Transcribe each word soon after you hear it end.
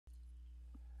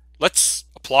Let's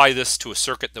apply this to a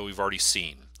circuit that we've already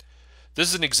seen. This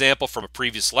is an example from a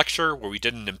previous lecture where we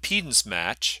did an impedance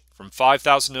match from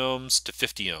 5,000 ohms to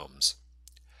 50 ohms.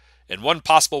 And one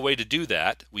possible way to do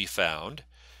that, we found,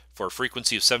 for a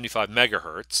frequency of 75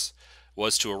 megahertz,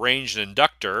 was to arrange an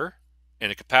inductor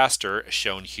and a capacitor as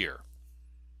shown here.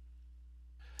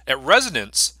 At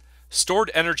resonance, stored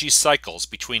energy cycles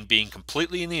between being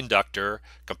completely in the inductor,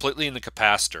 completely in the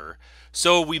capacitor,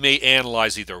 so we may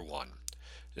analyze either one.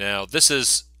 Now, this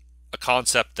is a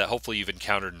concept that hopefully you've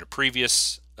encountered in a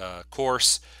previous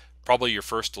course, probably your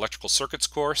first electrical circuits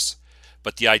course.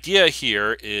 But the idea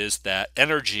here is that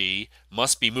energy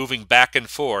must be moving back and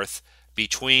forth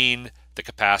between the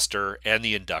capacitor and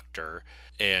the inductor,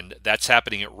 and that's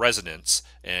happening at resonance.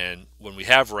 And when we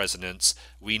have resonance,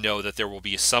 we know that there will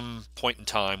be some point in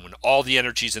time when all the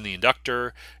energy is in the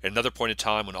inductor, and another point in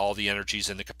time when all the energy is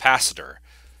in the capacitor.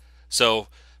 So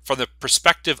from the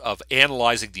perspective of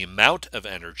analyzing the amount of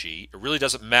energy, it really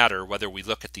doesn't matter whether we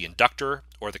look at the inductor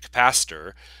or the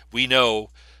capacitor. We know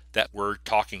that we're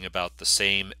talking about the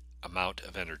same amount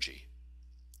of energy.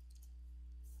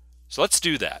 So let's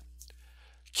do that.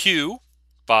 Q,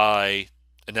 by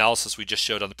analysis we just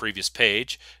showed on the previous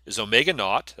page, is omega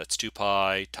naught, that's 2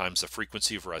 pi times the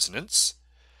frequency of resonance,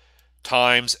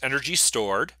 times energy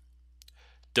stored,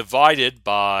 divided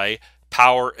by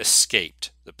power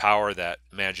escaped, the power that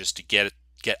manages to get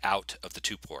out of the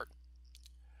two-port.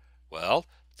 Well,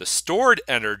 the stored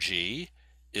energy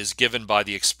is given by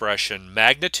the expression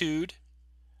magnitude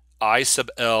I sub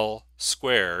L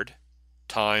squared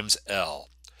times L.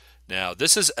 Now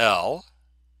this is L,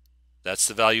 that's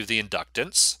the value of the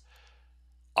inductance.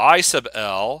 I sub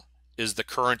L is the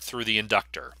current through the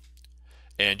inductor.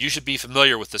 And you should be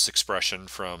familiar with this expression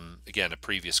from, again, a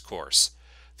previous course.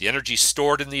 The energy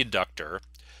stored in the inductor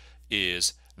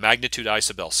is magnitude I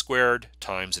sub L squared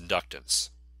times inductance.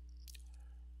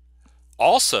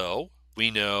 Also,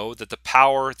 we know that the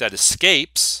power that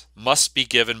escapes must be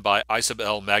given by I sub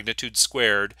L magnitude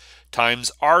squared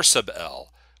times R sub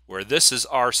L, where this is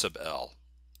R sub L.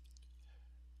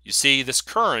 You see, this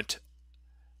current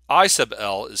I sub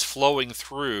L is flowing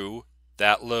through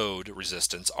that load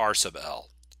resistance R sub L.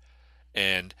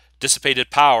 And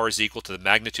dissipated power is equal to the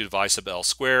magnitude of I sub L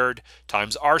squared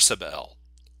times R sub L.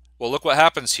 Well, look what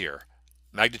happens here.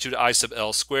 Magnitude I sub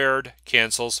L squared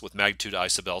cancels with magnitude I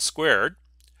sub L squared.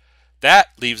 That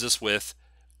leaves us with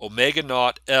omega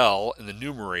naught L in the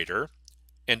numerator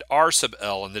and R sub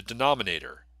L in the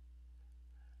denominator.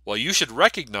 Well, you should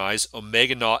recognize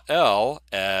omega naught L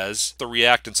as the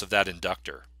reactance of that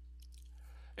inductor.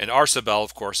 And R sub L,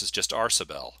 of course, is just R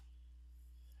sub L.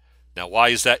 Now, why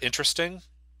is that interesting?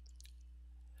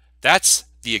 That's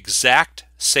the exact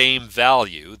same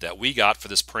value that we got for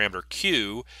this parameter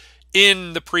Q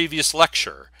in the previous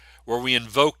lecture, where we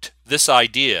invoked this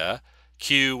idea.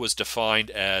 Q was defined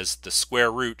as the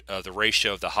square root of the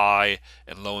ratio of the high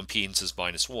and low impedances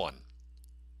minus 1.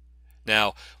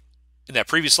 Now, in that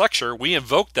previous lecture, we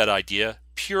invoked that idea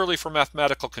purely for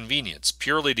mathematical convenience,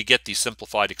 purely to get these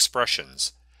simplified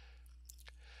expressions.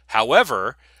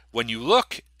 However, when you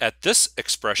look at this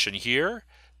expression here,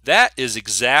 that is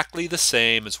exactly the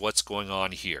same as what's going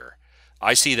on here.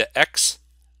 I see that X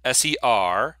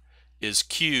SER is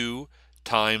Q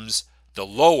times the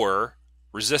lower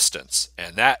resistance,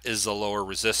 and that is the lower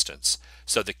resistance.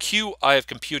 So the Q I have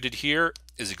computed here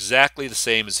is exactly the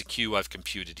same as the Q I've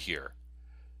computed here.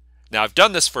 Now, I've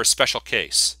done this for a special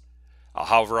case.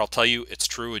 However, I'll tell you it's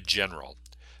true in general.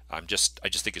 I just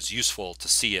think it's useful to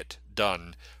see it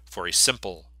done for a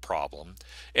simple problem.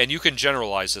 And you can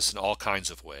generalize this in all kinds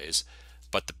of ways,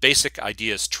 but the basic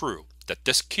idea is true, that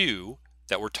this Q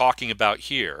that we're talking about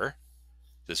here,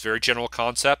 this very general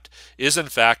concept, is in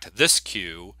fact this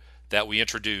Q that we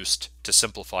introduced to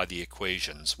simplify the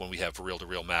equations when we have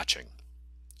real-to-real matching.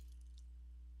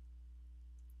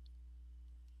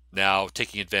 Now,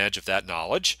 taking advantage of that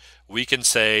knowledge, we can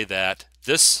say that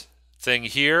this thing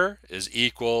here is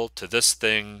equal to this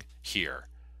thing here,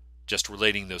 just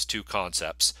relating those two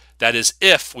concepts. That is,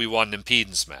 if we want an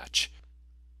impedance match.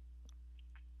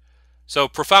 So,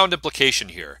 profound implication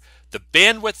here. The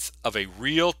bandwidth of a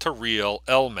real-to-real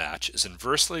L match is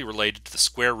inversely related to the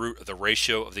square root of the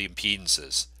ratio of the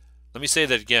impedances. Let me say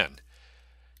that again.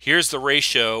 Here's the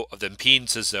ratio of the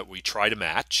impedances that we try to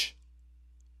match.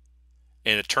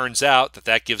 And it turns out that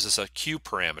that gives us a Q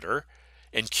parameter,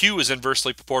 and Q is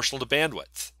inversely proportional to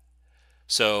bandwidth.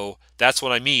 So that's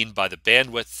what I mean by the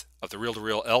bandwidth of the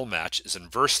real-to-real L match is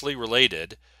inversely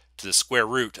related to the square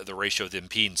root of the ratio of the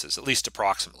impedances, at least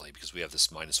approximately, because we have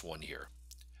this minus 1 here.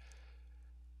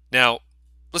 Now,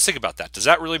 let's think about that. Does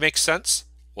that really make sense?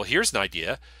 Well, here's an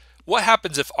idea. what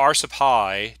happens if R sub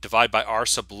high divided by R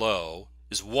sub low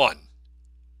is 1?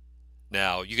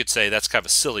 Now, you could say that's kind of a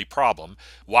silly problem.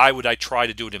 Why would I try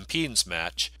to do an impedance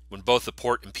match when both the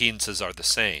port impedances are the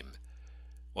same?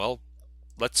 Well,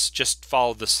 let's just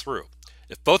follow this through.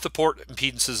 If both the port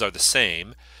impedances are the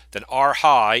same, then R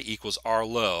high equals R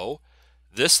low.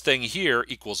 This thing here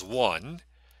equals 1.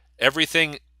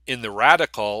 Everything in the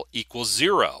radical equals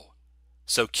 0.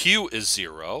 So Q is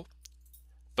 0.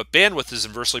 But bandwidth is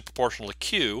inversely proportional to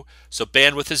Q, so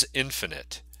bandwidth is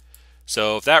infinite.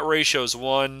 So if that ratio is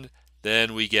 1,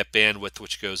 then we get bandwidth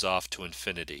which goes off to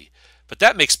infinity. But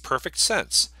that makes perfect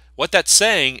sense. What that's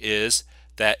saying is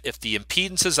that if the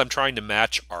impedances I'm trying to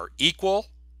match are equal,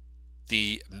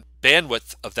 the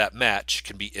bandwidth of that match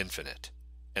can be infinite.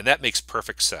 And that makes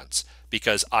perfect sense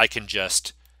because I can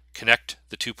just connect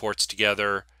the two ports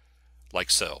together like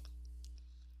so.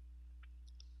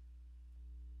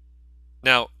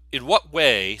 Now, in what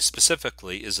way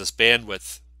specifically is this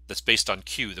bandwidth that's based on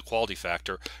Q, the quality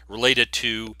factor, related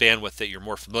to bandwidth that you're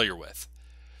more familiar with?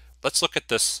 Let's look at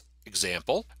this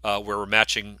example where we're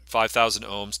matching 5,000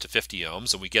 ohms to 50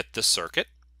 ohms and we get this circuit.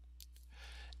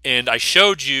 And I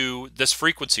showed you this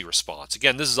frequency response.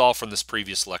 Again, this is all from this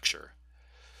previous lecture.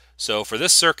 So for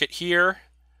this circuit here,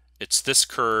 it's this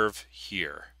curve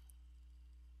here.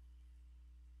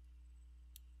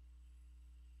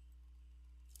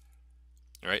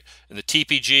 All right, and the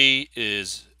TPG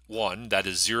is 1, that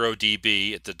is 0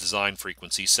 dB at the design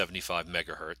frequency, 75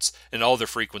 megahertz, and all other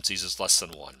frequencies is less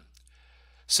than 1.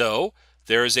 So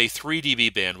there is a 3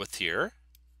 dB bandwidth here,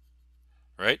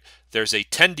 right? There's a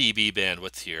 10 dB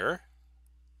bandwidth here,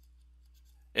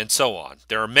 and so on.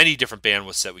 There are many different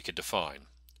bandwidths that we could define.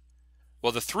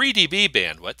 Well, the 3 dB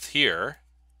bandwidth here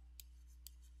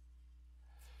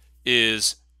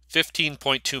is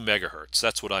 15.2 megahertz.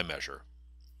 That's what I measure.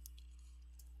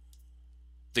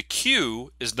 The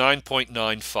Q is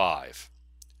 9.95.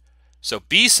 So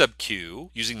B sub Q,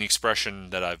 using the expression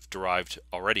that I've derived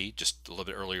already just a little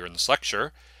bit earlier in this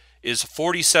lecture, is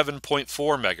 47.4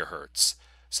 megahertz.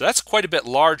 So that's quite a bit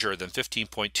larger than 15.2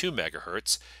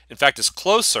 megahertz. In fact, it's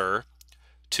closer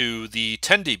to the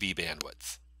 10 dB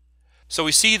bandwidth. So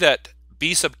we see that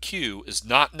B sub Q is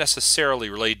not necessarily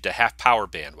related to half power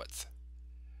bandwidth.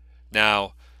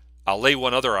 Now, I'll lay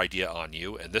one other idea on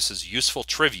you, and this is useful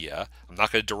trivia. I'm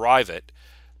not going to derive it,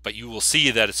 but you will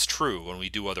see that it's true when we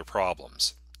do other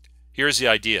problems. Here's the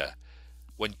idea.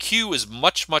 When Q is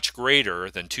much, much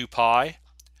greater than 2 pi,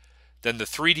 then the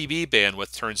 3 dB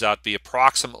bandwidth turns out to be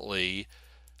approximately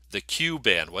the Q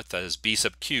bandwidth, that is B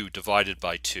sub Q, divided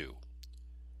by 2.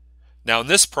 Now in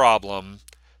this problem,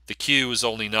 the Q is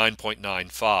only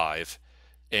 9.95,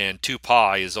 and 2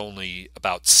 pi is only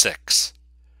about 6.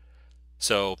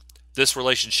 So this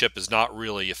relationship is not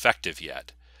really effective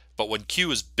yet. But when Q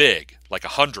is big, like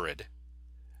 100,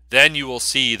 then you will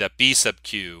see that B sub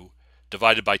Q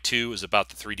divided by 2 is about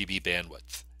the 3 dB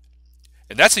bandwidth.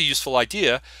 And that's a useful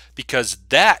idea because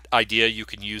that idea you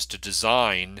can use to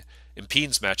design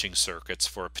impedance matching circuits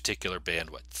for a particular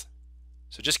bandwidth.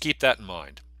 So just keep that in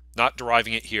mind. Not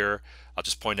deriving it here, I'll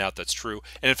just point out that's true.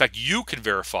 And in fact, you can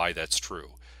verify that's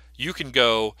true. You can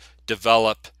go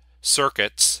develop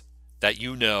circuits that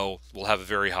you know will have a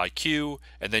very high Q,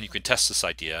 and then you can test this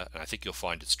idea, and I think you'll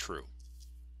find it's true.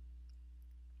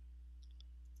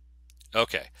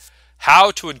 Okay, how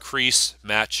to increase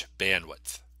match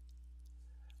bandwidth.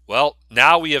 Well,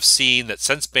 now we have seen that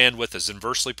since bandwidth is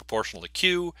inversely proportional to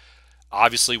Q,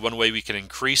 obviously one way we can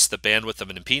increase the bandwidth of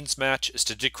an impedance match is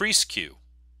to decrease Q.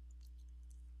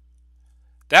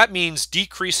 That means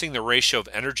decreasing the ratio of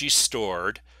energy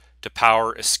stored to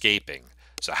power escaping.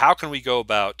 So how can we go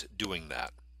about doing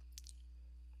that?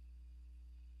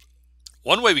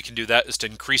 One way we can do that is to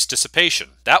increase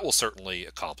dissipation. That will certainly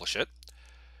accomplish it.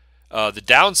 The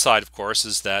downside, of course,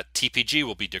 is that TPG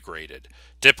will be degraded.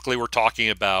 Typically, we're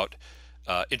talking about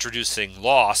introducing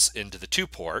loss into the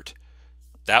 2-port.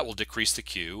 That will decrease the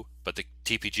Q, but the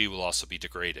TPG will also be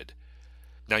degraded.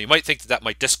 Now, you might think that that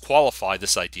might disqualify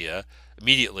this idea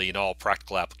immediately in all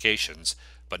practical applications,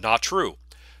 but not true.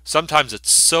 Sometimes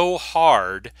it's so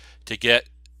hard to get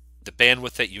the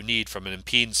bandwidth that you need from an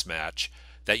impedance match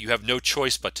that you have no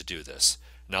choice but to do this.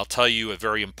 And I'll tell you a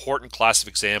very important class of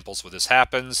examples where this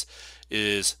happens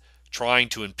is trying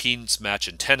to impedance match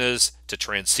antennas to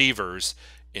transceivers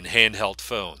in handheld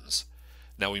phones.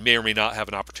 Now, we may or may not have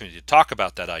an opportunity to talk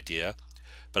about that idea,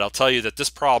 but I'll tell you that this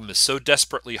problem is so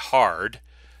desperately hard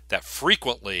that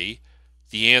frequently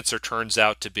the answer turns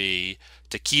out to be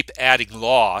to keep adding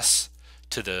loss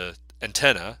to the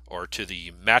antenna or to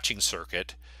the matching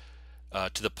circuit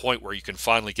to the point where you can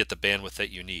finally get the bandwidth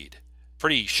that you need.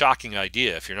 pretty shocking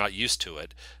idea if you're not used to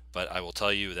it, but I will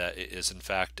tell you that it is in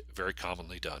fact very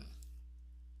commonly done.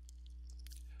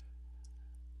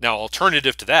 Now,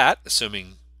 alternative to that,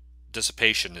 assuming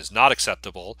dissipation is not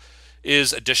acceptable,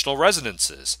 is additional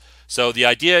resonances. So the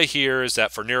idea here is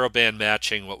that for narrowband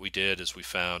matching, what we did is we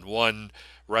found one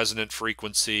resonant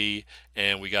frequency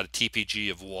and we got a TPG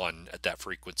of 1 at that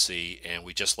frequency, and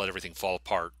we just let everything fall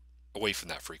apart away from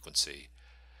that frequency.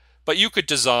 But you could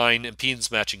design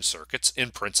impedance matching circuits in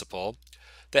principle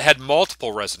that had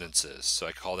multiple resonances. So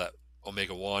I call that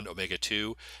omega 1, omega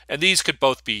 2, and these could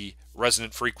both be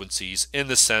resonant frequencies in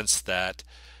the sense that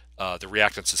the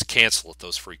reactances cancel at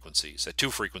those frequencies, at 2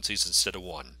 frequencies instead of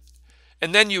 1.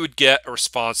 And then you would get a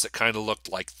response that kind of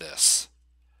looked like this,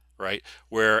 right?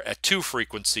 Where at 2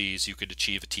 frequencies you could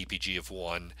achieve a TPG of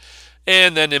 1,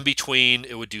 and then in between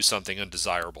it would do something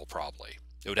undesirable probably.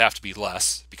 It would have to be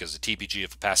less because the TPG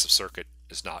of a passive circuit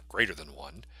is not greater than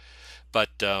 1. But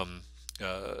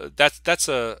that's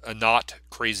a not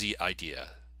crazy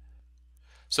idea.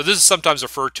 So this is sometimes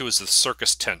referred to as the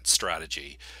circus tent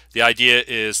strategy. The idea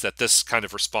is that this kind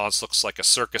of response looks like a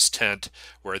circus tent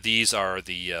where these are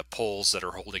the poles that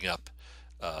are holding up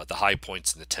the high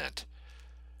points in the tent.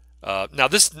 Now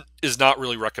this is not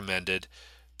really recommended,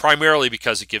 primarily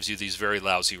because it gives you these very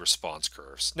lousy response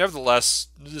curves. Nevertheless,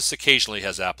 this occasionally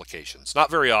has applications.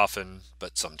 Not very often,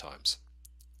 but sometimes.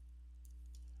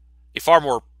 A far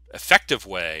more effective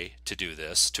way to do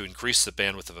this, to increase the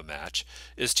bandwidth of a match,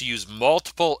 is to use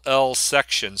multiple L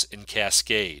sections in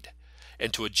cascade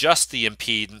and to adjust the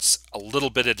impedance a little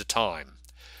bit at a time.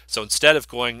 So instead of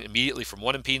going immediately from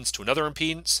one impedance to another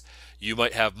impedance, you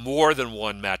might have more than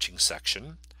one matching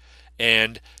section,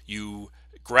 and you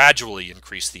gradually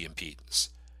increase the impedance.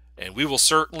 And we will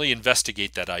certainly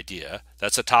investigate that idea.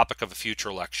 That's a topic of a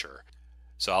future lecture.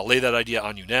 So I'll lay that idea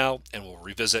on you now, and we'll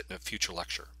revisit in a future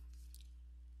lecture.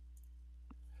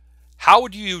 How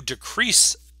would you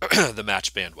decrease the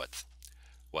match bandwidth?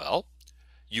 Well,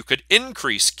 you could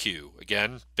increase Q.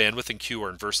 Again, bandwidth and Q are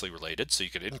inversely related, so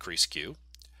you could increase Q.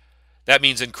 That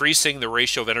means increasing the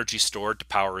ratio of energy stored to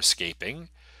power escaping.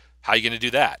 How are you going to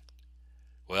do that?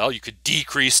 Well, you could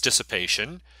decrease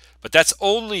dissipation, but that's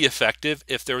only effective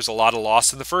if there's a lot of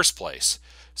loss in the first place.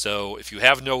 So if you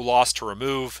have no loss to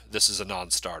remove, this is a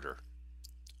non-starter.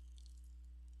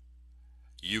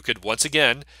 You could once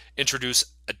again introduce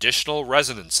additional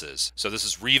resonances. So this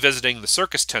is revisiting the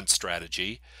circus tent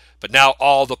strategy, but now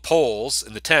all the poles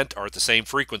in the tent are at the same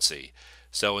frequency.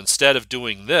 So instead of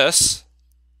doing this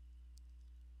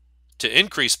to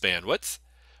increase bandwidth,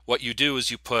 what you do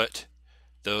is you put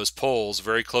those poles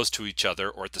very close to each other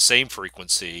or at the same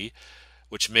frequency,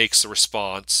 which makes the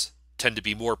response tend to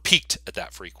be more peaked at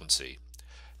that frequency.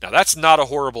 Now that's not a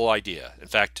horrible idea. In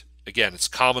fact, again, it's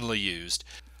commonly used.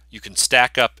 You can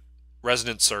stack up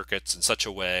resonant circuits in such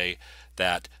a way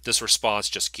that this response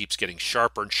just keeps getting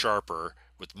sharper and sharper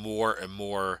with more and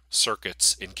more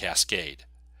circuits in cascade.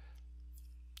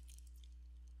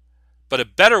 But a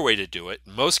better way to do it,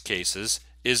 in most cases,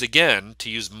 is again to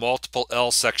use multiple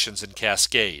L sections in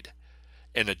cascade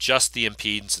and adjust the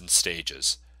impedance in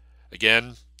stages.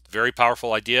 Again, very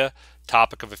powerful idea,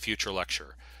 topic of a future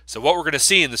lecture. So what we're going to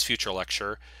see in this future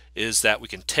lecture is that we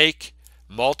can take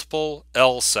multiple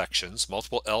L sections,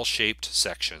 multiple L-shaped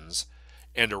sections,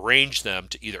 and arrange them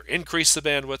to either increase the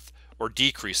bandwidth or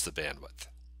decrease the bandwidth.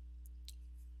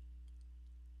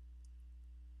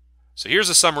 So here's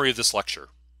a summary of this lecture.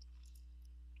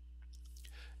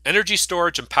 Energy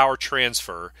storage and power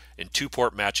transfer in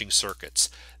two-port matching circuits.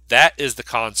 That is the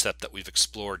concept that we've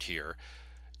explored here.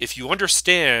 If you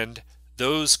understand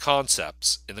those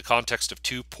concepts in the context of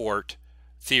two-port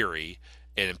theory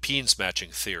and impedance matching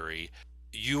theory,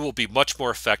 you will be much more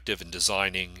effective in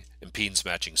designing impedance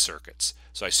matching circuits.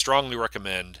 So I strongly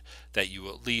recommend that you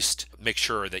at least make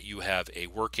sure that you have a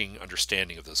working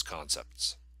understanding of those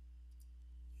concepts.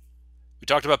 We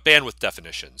talked about bandwidth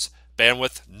definitions.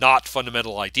 Bandwidth, not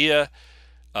fundamental idea.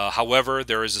 However,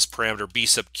 there is this parameter B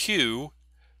sub Q,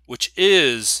 which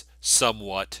is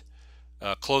somewhat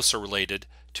closer related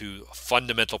to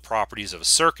fundamental properties of a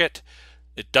circuit.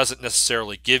 It doesn't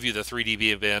necessarily give you the 3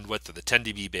 dB bandwidth or the 10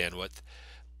 dB bandwidth,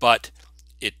 but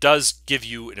it does give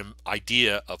you an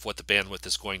idea of what the bandwidth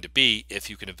is going to be if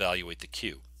you can evaluate the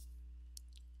Q.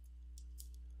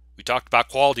 We talked about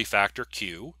quality factor,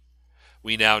 Q.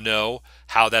 We now know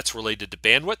how that's related to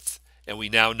bandwidth, and we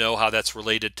now know how that's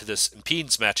related to this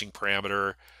impedance matching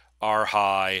parameter, R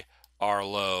high, R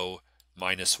low,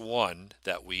 minus 1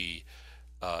 that we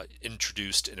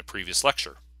introduced in a previous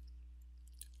lecture.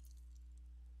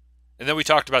 And then we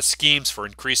talked about schemes for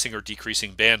increasing or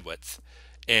decreasing bandwidth.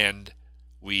 And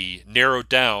we narrowed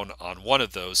down on one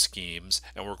of those schemes,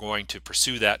 and we're going to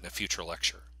pursue that in a future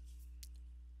lecture.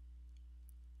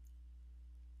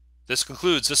 This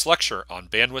concludes this lecture on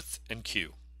bandwidth and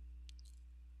Q.